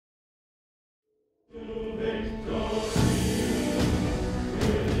Our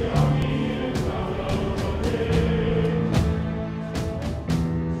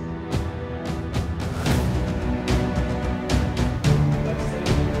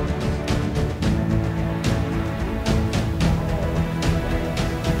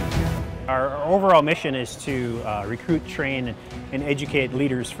overall mission is to recruit, train, and educate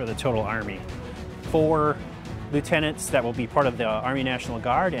leaders for the total Army. 4 lieutenants that will be part of the Army National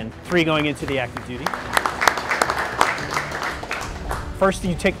Guard and 3 going into the active duty. First,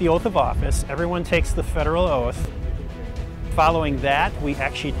 you take the oath of office. Everyone takes the federal oath. Following that, we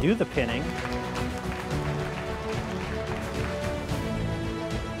actually do the pinning.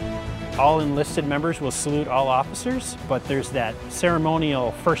 All enlisted members will salute all officers, but there's that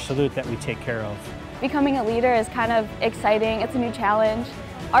ceremonial first salute that we take care of. Becoming a leader is kind of exciting. It's a new challenge.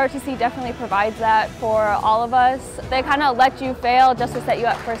 ROTC definitely provides that for all of us. They kind of let you fail just to set you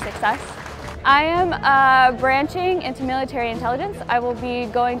up for success. I am branching into military intelligence. I will be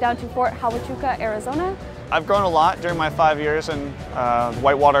going down to Fort Huachuca, Arizona. I've grown a lot during my 5 years in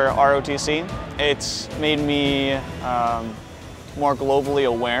Whitewater ROTC. It's made me more globally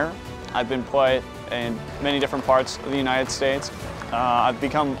aware. I've been put in many different parts of the United States. I've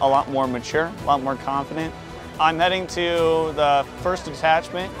become a lot more mature, a lot more confident. I'm heading to the 1st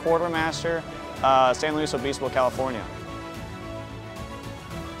Detachment, Quartermaster, San Luis Obispo, California.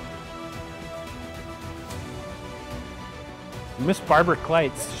 Miss Barbara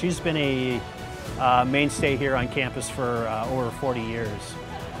Klietz, she's been a mainstay here on campus for over 40 years.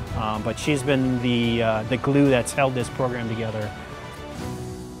 But she's been the glue that's held this program together.